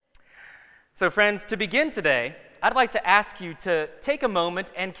So friends, to begin today, I'd like to ask you to take a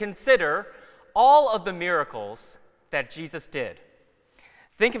moment and consider all of the miracles that Jesus did.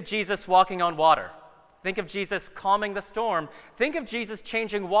 Think of Jesus walking on water. Think of Jesus calming the storm. Think of Jesus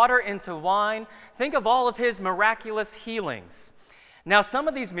changing water into wine. Think of all of his miraculous healings. Now, some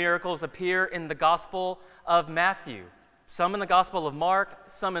of these miracles appear in the Gospel of Matthew, some in the Gospel of Mark,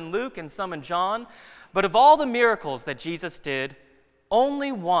 some in Luke, and some in John. But of all the miracles that Jesus did,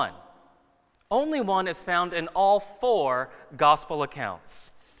 only one is found in all four Gospel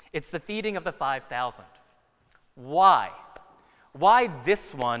accounts. It's the feeding of the 5,000. Why? Why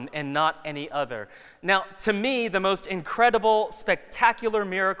this one and not any other? Now, to me, the most incredible, spectacular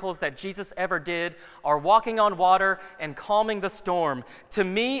miracles that Jesus ever did are walking on water and calming the storm. To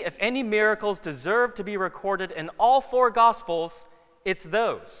me, if any miracles deserve to be recorded in all four Gospels, it's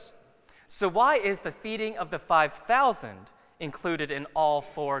those. So why is the feeding of the 5,000 included in all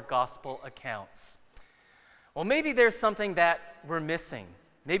four Gospel accounts? Well, maybe there's something that we're missing.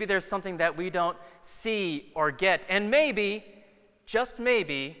 Maybe there's something that we don't see or get. And maybe, just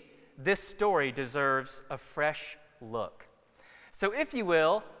maybe, this story deserves a fresh look. So if you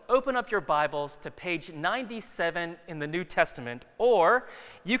will, open up your Bibles to page 97 in the New Testament, or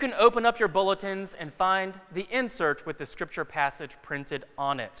you can open up your bulletins and find the insert with the scripture passage printed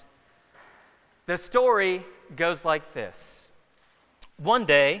on it. The story goes like this. One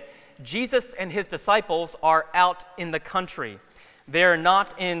day, Jesus and his disciples are out in the country. They're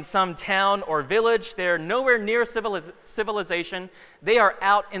not in some town or village. They're nowhere near civilization. They are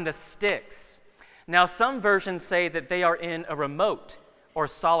out in the sticks. Now, some versions say that they are in a remote or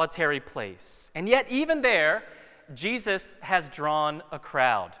solitary place. And yet, even there, Jesus has drawn a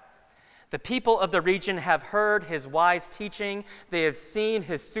crowd. The people of the region have heard his wise teaching. They have seen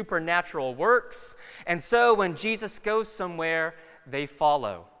his supernatural works. And so when Jesus goes somewhere, they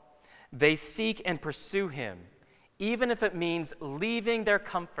follow. They seek and pursue him, even if it means leaving their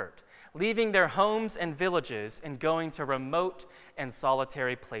comfort, leaving their homes and villages, and going to remote and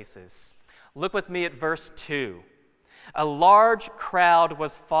solitary places. Look with me at verse 2. A large crowd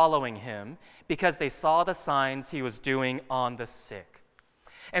was following him because they saw the signs he was doing on the sick.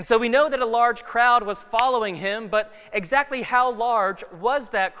 And so we know that a large crowd was following him, but exactly how large was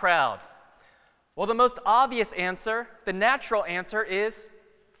that crowd? Well, the most obvious answer, the natural answer, is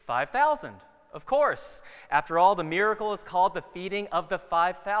 5,000. Of course. After all, the miracle is called the feeding of the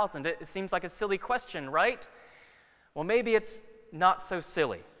 5,000. It seems like a silly question, right? Well, maybe it's not so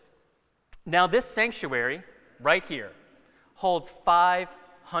silly. Now, this sanctuary right here holds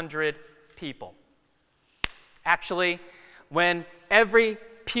 500 people. Actually, when every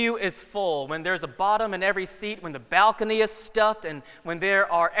pew is full, when there's a bottom in every seat, when the balcony is stuffed, and when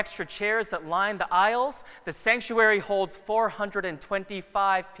there are extra chairs that line the aisles, the sanctuary holds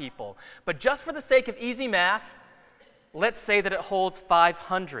 425 people. But just for the sake of easy math, let's say that it holds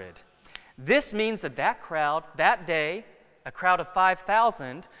 500. This means that crowd, that day, a crowd of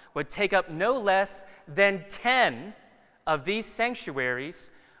 5,000, would take up no less than 10 of these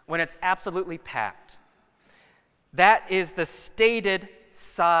sanctuaries when it's absolutely packed. That is the stated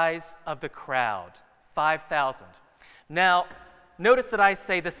size of the crowd, 5,000. Now, notice that I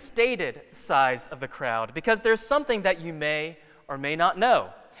say the stated size of the crowd because there's something that you may or may not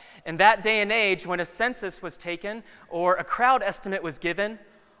know. In that day and age, when a census was taken or a crowd estimate was given,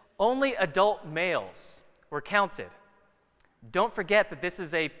 only adult males were counted. Don't forget that this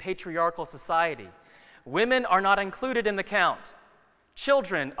is a patriarchal society. Women are not included in the count.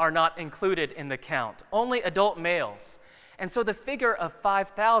 Children are not included in the count. Only adult males. And so the figure of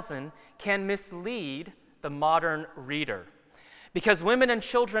 5,000 can mislead the modern reader. Because women and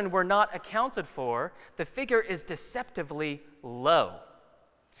children were not accounted for, the figure is deceptively low.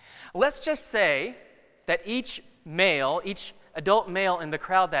 Let's just say that each adult male in the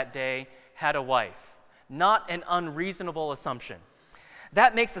crowd that day had a wife. Not an unreasonable assumption.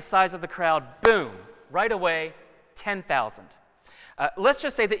 That makes the size of the crowd, boom, right away, 10,000. Let's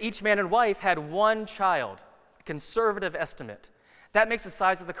just say that each man and wife had one child. Conservative estimate. That makes the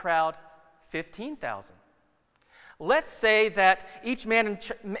size of the crowd 15,000. Let's say that each man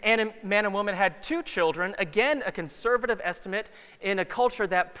and woman had two children, again a conservative estimate in a culture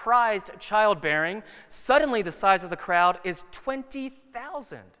that prized childbearing. Suddenly the size of the crowd is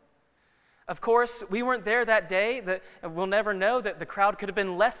 20,000. Of course, we weren't there that day. We'll never know that the crowd could have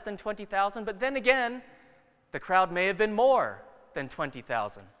been less than 20,000, but then again, the crowd may have been more than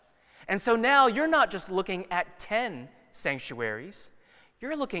 20,000. And so now you're not just looking at 10 sanctuaries,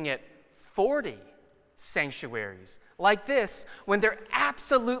 you're looking at 40 sanctuaries like this when they're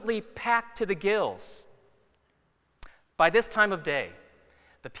absolutely packed to the gills. By this time of day,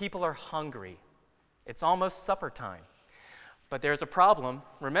 The people are hungry. It's almost supper time. But there's a problem.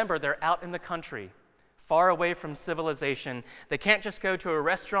 Remember, they're out in the country, far away from civilization. They can't just go to a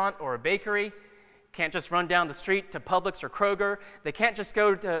restaurant or a bakery, can't just run down the street to Publix or Kroger. They can't just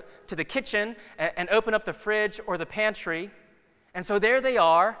go to the kitchen and open up the fridge or the pantry. And so there they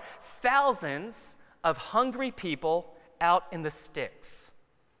are, thousands of hungry people out in the sticks.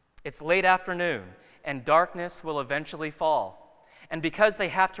 It's late afternoon, and darkness will eventually fall. And because they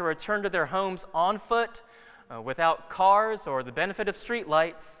have to return to their homes on foot, without cars or the benefit of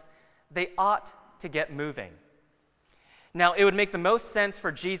streetlights, they ought to get moving. Now, it would make the most sense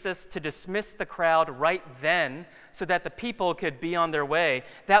for Jesus to dismiss the crowd right then so that the people could be on their way.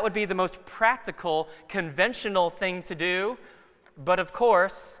 That would be the most practical, conventional thing to do. But of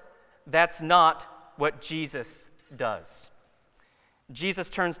course, that's not what Jesus does. Jesus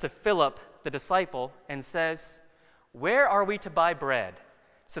turns to Philip, the disciple, and says, "Where are we to buy bread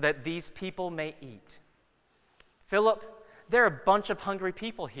so that these people may eat?" "Philip, there are a bunch of hungry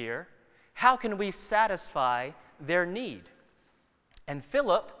people here. How can we satisfy their need?" And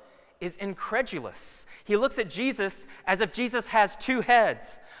Philip is incredulous. He looks at Jesus as if Jesus has two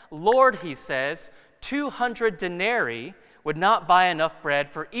heads. "Lord," he says, 200 denarii would not buy enough bread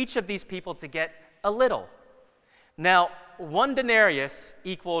for each of these people to get a little. Now, 1 denarius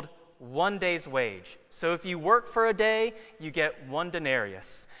equaled 1 day's wage. So if you work for a day, you get 1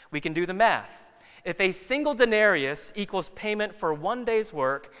 denarius. We can do the math. If a single denarius equals payment for 1 day's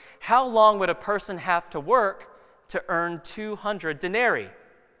work, how long would a person have to work to earn 200 denarii?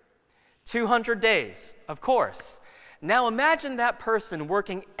 200 days, of course. Now imagine that person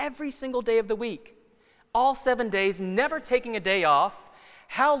working every single day of the week, all 7 days, never taking a day off.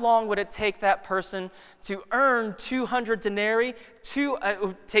 How long would it take that person to earn 200 denarii? It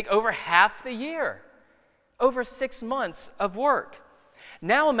would take over half the year, over 6 months of work.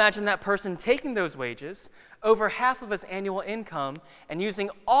 Now imagine that person taking those wages, over half of his annual income, and using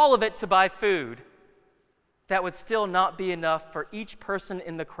all of it to buy food. That would still not be enough for each person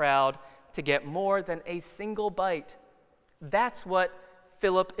in the crowd to get more than a single bite. That's what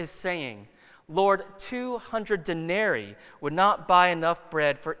Philip is saying. "Lord, 200 denarii would not buy enough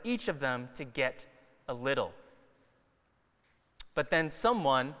bread for each of them to get a little." But then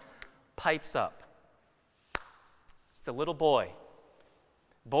someone pipes up. It's a little boy.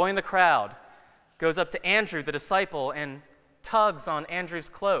 Boy in the crowd goes up to Andrew, the disciple, and tugs on Andrew's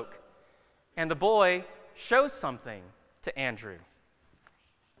cloak. And the boy shows something to Andrew.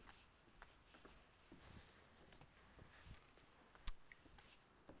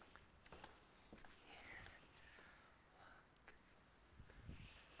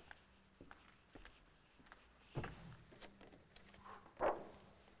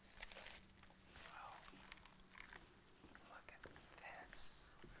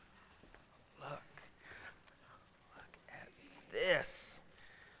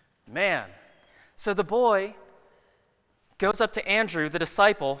 Man. So the boy goes up to Andrew, the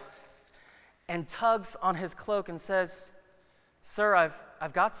disciple, and tugs on his cloak and says, "Sir,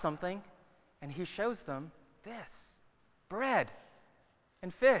 I've got something." And he shows them this: bread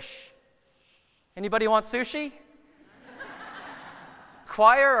and fish. Anybody want sushi?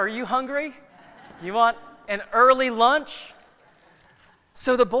 Choir, are you hungry? You want an early lunch?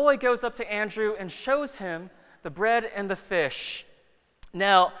 So the boy goes up to Andrew and shows him the bread and the fish.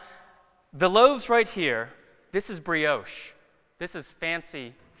 Now, the loaves right here, this is brioche. This is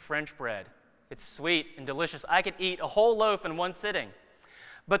fancy French bread. It's sweet and delicious. I could eat a whole loaf in one sitting.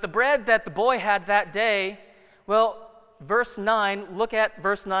 But the bread that the boy had that day, well, verse 9, look at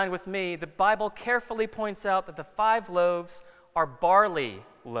verse 9 with me. The Bible carefully points out that the 5 loaves are barley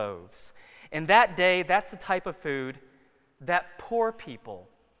loaves. In that day, that's the type of food that poor people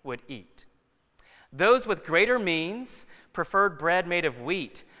would eat. Those with greater means preferred bread made of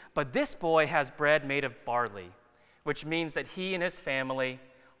wheat, but this boy has bread made of barley, which means that he and his family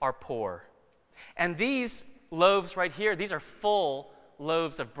are poor. And these loaves right here, these are full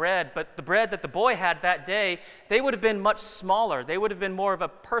loaves of bread, but the bread that the boy had that day, they would have been much smaller. They would have been more of a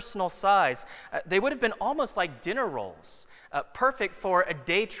personal size. They would have been almost like dinner rolls, perfect for a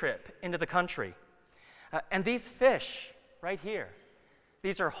day trip into the country. And these fish right here,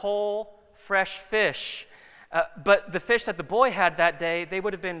 these are whole, fresh fish. But the fish that the boy had that day, they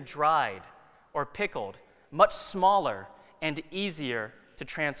would have been dried or pickled, much smaller and easier to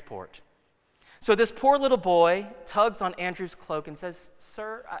transport. So this poor little boy tugs on Andrew's cloak and says,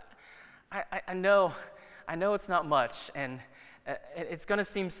 "Sir, I know it's not much, and it's going to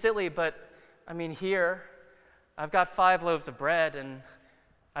seem silly, but I mean, here, I've got 5 loaves of bread, and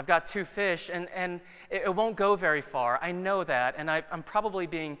I've got 2 fish, and it won't go very far. I know that, and I'm probably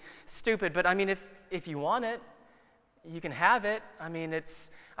being stupid, but I mean, if you want it, you can have it. I mean,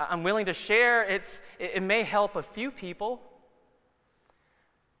 I'm willing to share. It may help a few people.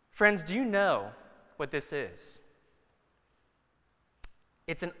 Friends, do you know what this is?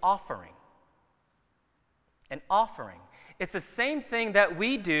 It's an offering. An offering. It's the same thing that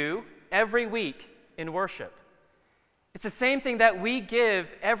we do every week in worship. It's the same thing that we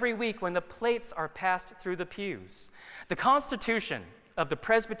give every week when the plates are passed through the pews. The Constitution of the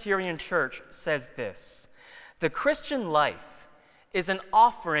Presbyterian Church says this: the Christian life is an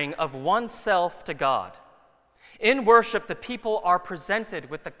offering of oneself to God. In worship, the people are presented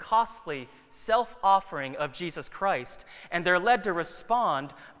with the costly self-offering of Jesus Christ, and they're led to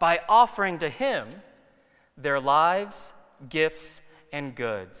respond by offering to Him their lives, gifts, and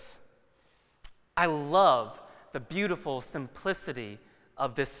goods. I love the beautiful simplicity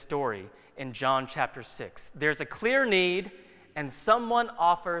of this story in John chapter 6. There's a clear need, and someone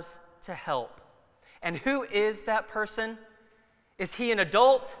offers to help. And who is that person? Is he an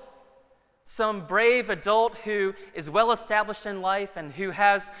adult? Some brave adult who is well established in life and who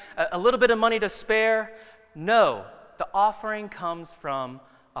has a little bit of money to spare? No, the offering comes from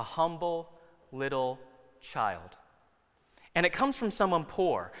a humble little child. And it comes from someone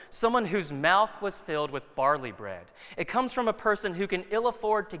poor, someone whose mouth was filled with barley bread. It comes from a person who can ill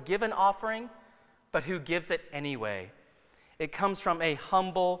afford to give an offering, but who gives it anyway. It comes from a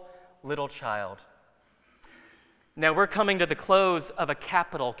humble little child. Now, we're coming to the close of a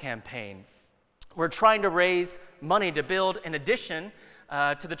capital campaign. We're trying to raise money to build an addition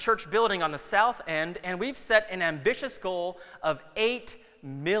to the church building on the south end, and we've set an ambitious goal of $8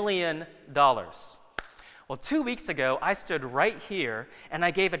 million. Well, 2 weeks ago, I stood right here and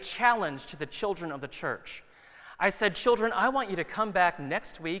I gave a challenge to the children of the church. I said, children, I want you to come back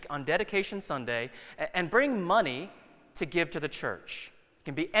next week on Dedication Sunday and bring money to give to the church. It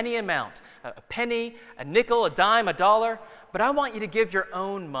can be any amount, a penny, a nickel, a dime, a dollar, but I want you to give your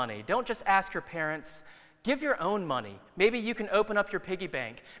own money. Don't just ask your parents. Give your own money. Maybe you can open up your piggy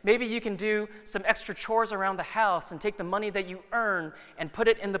bank. Maybe you can do some extra chores around the house and take the money that you earn and put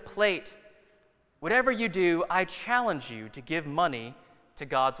it in the plate. Whatever you do, I challenge you to give money to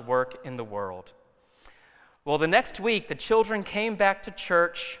God's work in the world. Well, the next week, the children came back to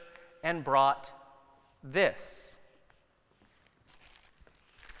church and brought this.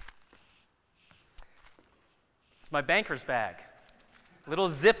 It's my banker's bag, little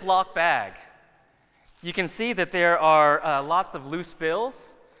Ziploc bag. You can see that there are lots of loose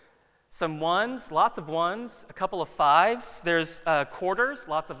bills, some ones, lots of ones, a couple of fives. There's quarters,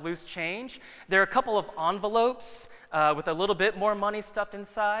 lots of loose change. There are a couple of envelopes with a little bit more money stuffed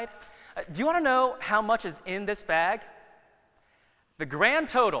inside. Do you want to know how much is in this bag? The grand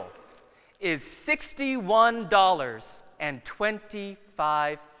total is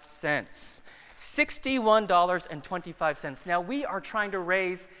 $61.25. $61.25. Now, we are trying to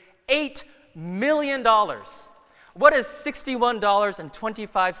raise $8 million. What is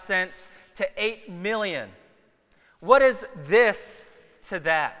 $61.25 to $8 million? What is this to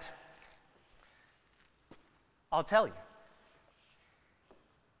that? I'll tell you.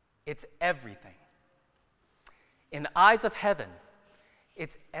 It's everything. In the eyes of heaven,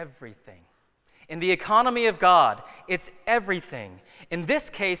 it's everything. In the economy of God, it's everything. In this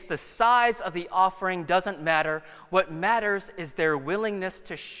case, the size of the offering doesn't matter. What matters is their willingness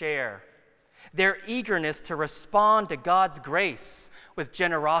to share, their eagerness to respond to God's grace with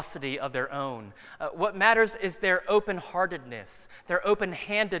generosity of their own. What matters is their open-heartedness, their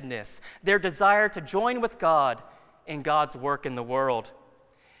open-handedness, their desire to join with God in God's work in the world.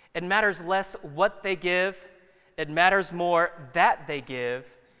 It matters less what they give. It matters more that they give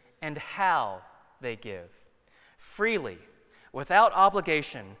and how they give. Freely, without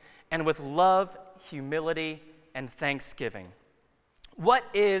obligation, and with love, humility, and thanksgiving. What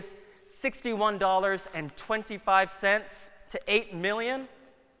is $61.25 to $8 million?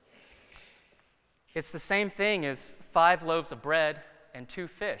 It's the same thing as 5 loaves of bread and 2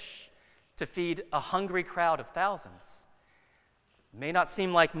 fish to feed a hungry crowd of thousands. It may not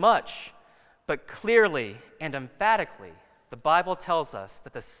seem like much, but clearly and emphatically, the Bible tells us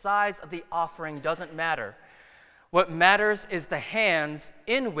that the size of the offering doesn't matter. What matters is the hands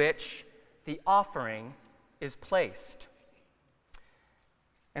in which the offering is placed.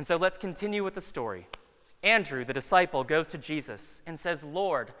 And so let's continue with the story. Andrew, the disciple, goes to Jesus and says,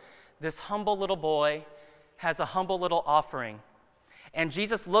 Lord, this humble little boy has a humble little offering. And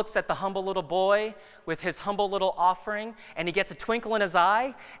Jesus looks at the humble little boy with his humble little offering, and he gets a twinkle in his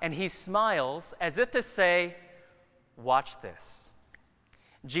eye, and he smiles as if to say, watch this.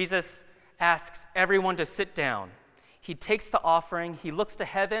 Jesus asks everyone to sit down. He takes the offering, he looks to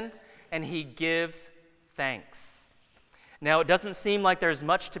heaven, and he gives thanks. Now, it doesn't seem like there's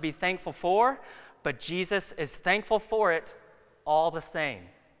much to be thankful for, but Jesus is thankful for it all the same.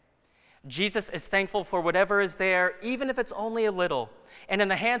 Jesus is thankful for whatever is there, even if it's only a little. And in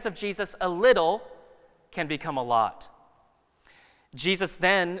the hands of Jesus, a little can become a lot. Jesus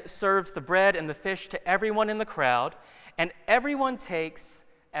then serves the bread and the fish to everyone in the crowd, and everyone takes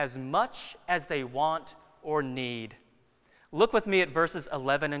as much as they want or need. Look with me at verses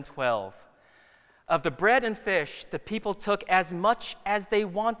 11 and 12. Of the bread and fish, the people took as much as they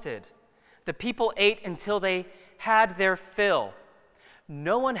wanted. The people ate until they had their fill.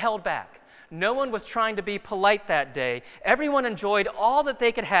 No one held back. No one was trying to be polite that day. Everyone enjoyed all that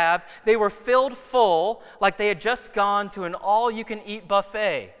they could have. They were filled full, like they had just gone to an all-you-can-eat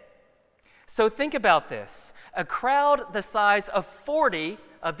buffet. So think about this. A crowd the size of 40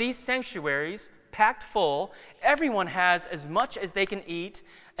 of these sanctuaries, packed full, everyone has as much as they can eat,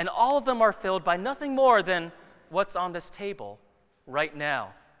 and all of them are filled by nothing more than what's on this table right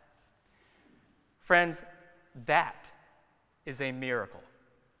now. Friends, that is a miracle.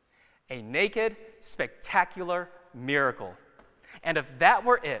 A naked, spectacular miracle. And if that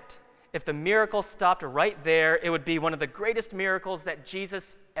were it, if the miracle stopped right there, it would be one of the greatest miracles that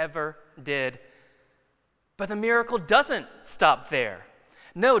Jesus ever did. But the miracle doesn't stop there.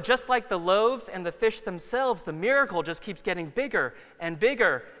 No, just like the loaves and the fish themselves, the miracle just keeps getting bigger and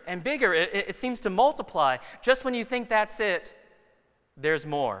bigger and bigger. It seems to multiply. Just when you think that's it, there's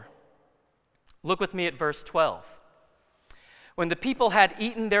more. Look with me at verse 12. When the people had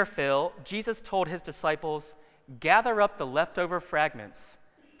eaten their fill, Jesus told his disciples, "Gather up the leftover fragments,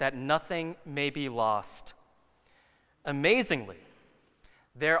 that nothing may be lost." Amazingly,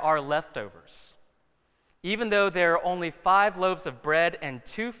 there are leftovers. Even though there are only 5 loaves of bread and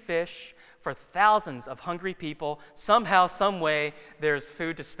 2 fish for thousands of hungry people, somehow, some way, there's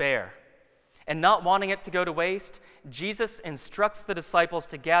food to spare. And not wanting it to go to waste, Jesus instructs the disciples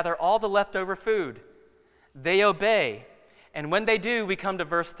to gather all the leftover food. They obey, and when they do, we come to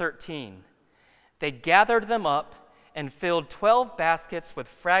verse 13. They gathered them up and filled 12 baskets with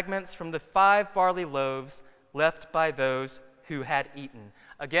fragments from the 5 barley loaves left by those who had eaten.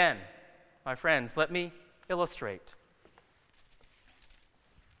 Again, my friends, let me illustrate.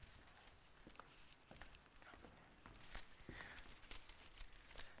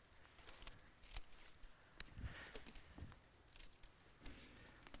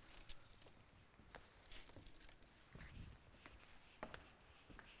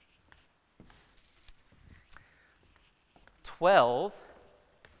 "12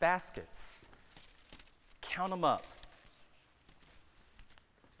 baskets. Count them up.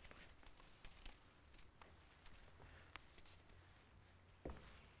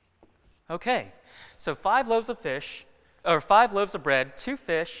 Okay, so 5 loaves of fish, or 5 loaves of bread, 2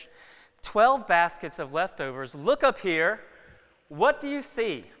 fish, 12 baskets of leftovers. Look up here. What do you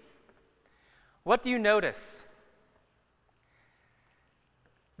see? What do you notice?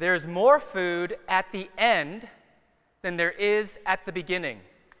 There's more food at the end than there is at the beginning.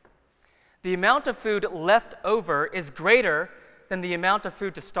 The amount of food left over is greater than the amount of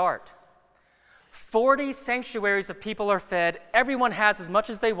food to start. 40 sanctuaries of people are fed, everyone has as much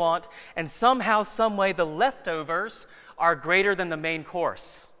as they want, and somehow, some way, the leftovers are greater than the main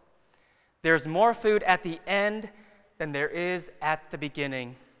course. There's more food at the end than there is at the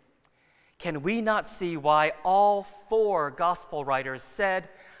beginning. Can we not see why all 4 gospel writers said,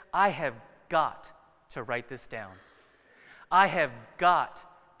 "I have got to write this down. I have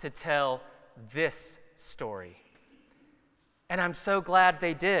got to tell this story"? And I'm so glad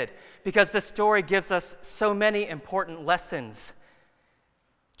they did, because this story gives us so many important lessons.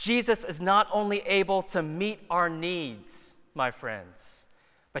 Jesus is not only able to meet our needs, my friends,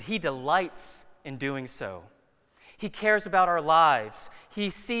 but he delights in doing so. He cares about our lives. He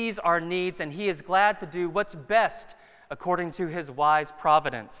sees our needs, and he is glad to do what's best according to his wise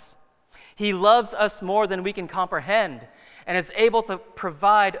providence. He loves us more than we can comprehend and is able to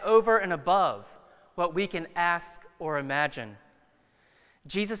provide over and above what we can ask or imagine.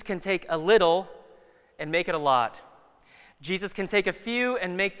 Jesus can take a little and make it a lot. Jesus can take a few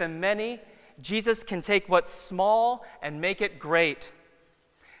and make them many. Jesus can take what's small and make it great.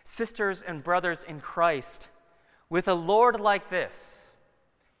 Sisters and brothers in Christ, with a Lord like this,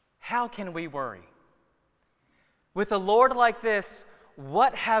 how can we worry? With a Lord like this,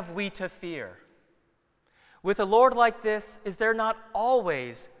 what have we to fear? With a Lord like this, is there not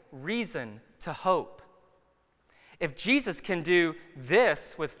always reason to hope? If Jesus can do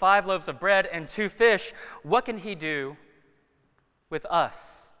this with 5 loaves of bread and 2 fish, what can he do with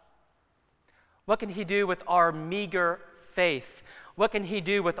us? What can he do with our meager faith? What can he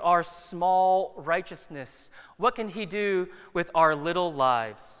do with our small righteousness? What can he do with our little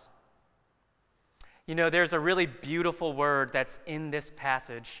lives? You know, there's a really beautiful word that's in this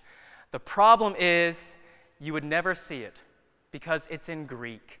passage. The problem is you would never see it because it's in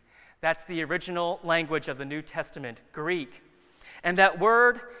Greek. That's the original language of the New Testament, Greek. And that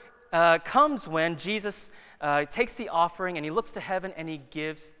word comes when Jesus takes the offering and he looks to heaven and he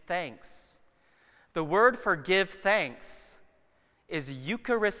gives thanks. The word for give thanks is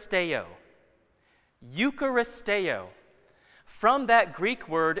Eucharisteo. Eucharisteo. From that Greek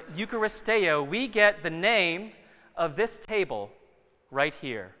word, Eucharisteo, we get the name of this table right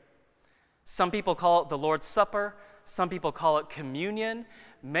here. Some people call it the Lord's Supper. Some people call it communion.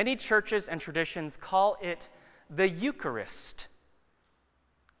 Many churches and traditions call it the Eucharist.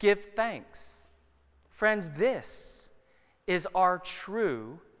 Give thanks. Friends, this is our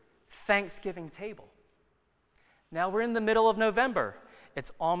true Thanksgiving table. Now we're in the middle of November.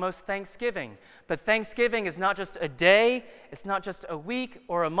 It's almost Thanksgiving. But Thanksgiving is not just a day, it's not just a week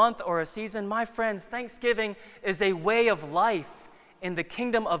or a month or a season. My friends, Thanksgiving is a way of life in the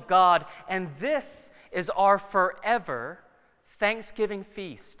kingdom of God, and this is our forever Thanksgiving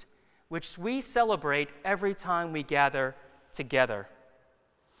feast, which we celebrate every time we gather together.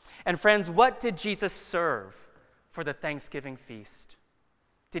 And friends, what did Jesus serve for the Thanksgiving feast?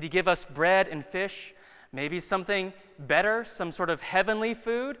 Did he give us bread and fish? Maybe something better, some sort of heavenly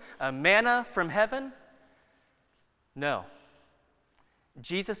food, a manna from heaven? No.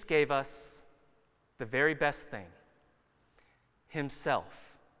 Jesus gave us the very best thing, himself.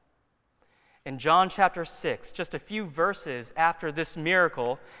 In John chapter 6, just a few verses after this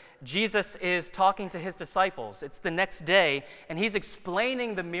miracle, Jesus is talking to his disciples. It's the next day, and he's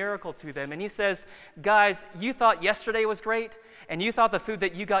explaining the miracle to them. And he says, guys, you thought yesterday was great, and you thought the food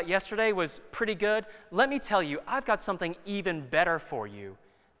that you got yesterday was pretty good. Let me tell you, I've got something even better for you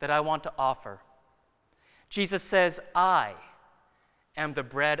that I want to offer. Jesus says, I am the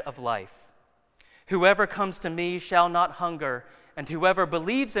bread of life. Whoever comes to me shall not hunger, and whoever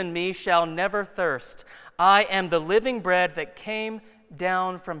believes in me shall never thirst. I am the living bread that came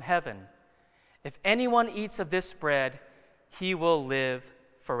down from heaven. If anyone eats of this bread, he will live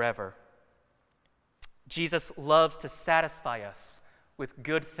forever. Jesus loves to satisfy us with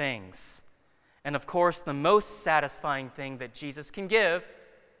good things. And of course, the most satisfying thing that Jesus can give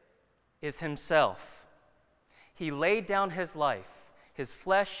is himself. He laid down his life, his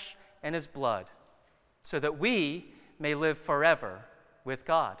flesh and his blood, so that we may live forever with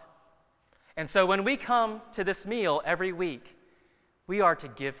God. And so when we come to this meal every week, we are to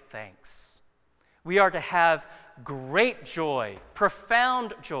give thanks. We are to have great joy,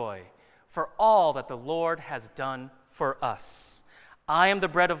 profound joy, for all that the Lord has done for us. I am the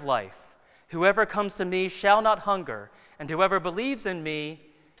bread of life. Whoever comes to me shall not hunger, and whoever believes in me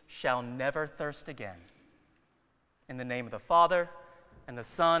shall never thirst again. In the name of the Father, and the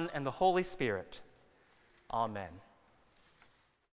Son, and the Holy Spirit. Amen.